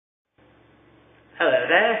Hello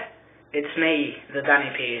there, it's me, the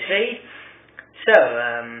Danipsv. So,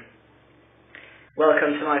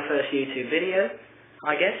 welcome to my first YouTube video,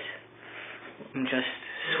 I guess. I'm just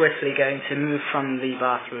swiftly going to move from the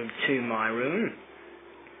bathroom to my room.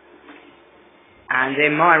 And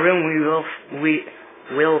in my room we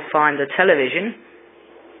will find a television.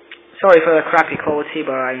 Sorry for the crappy quality,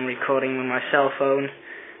 but I'm recording with my cell phone,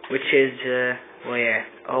 which is,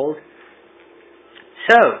 old.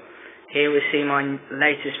 So, here we see my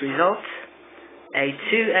latest results. A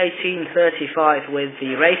 2:18:35 with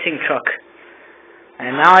the racing truck.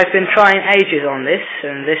 And now I've been trying ages on this,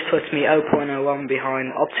 and this puts me 0.01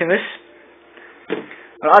 behind Optimus.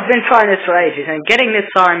 Well, I've been trying this for ages, and getting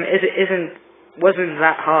this time wasn't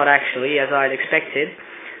that hard actually, as I'd expected.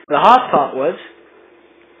 The hard part was,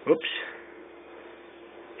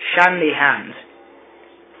 Shandy Hand,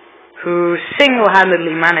 who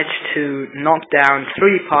single-handedly managed to knock down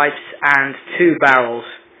 3 pipes and 2 barrels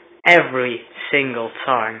every single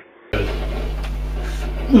time.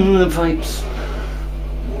 The pipes.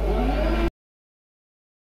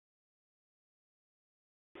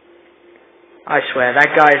 I swear,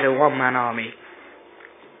 that guy's a one-man army.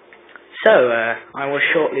 So, I will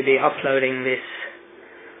shortly be uploading this.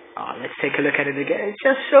 Let's take a look at it again. It's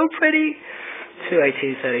just so pretty.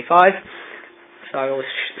 2:18:35. So I will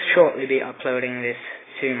shortly be uploading this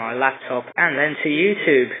to my laptop and then to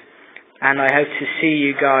YouTube. And I hope to see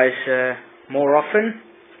you guys more often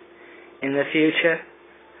in the future.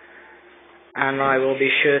 And I will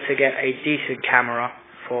be sure to get a decent camera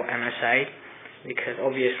for MSA, because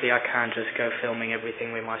obviously I can't just go filming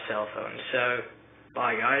everything with my cell phone. So,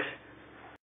 bye guys.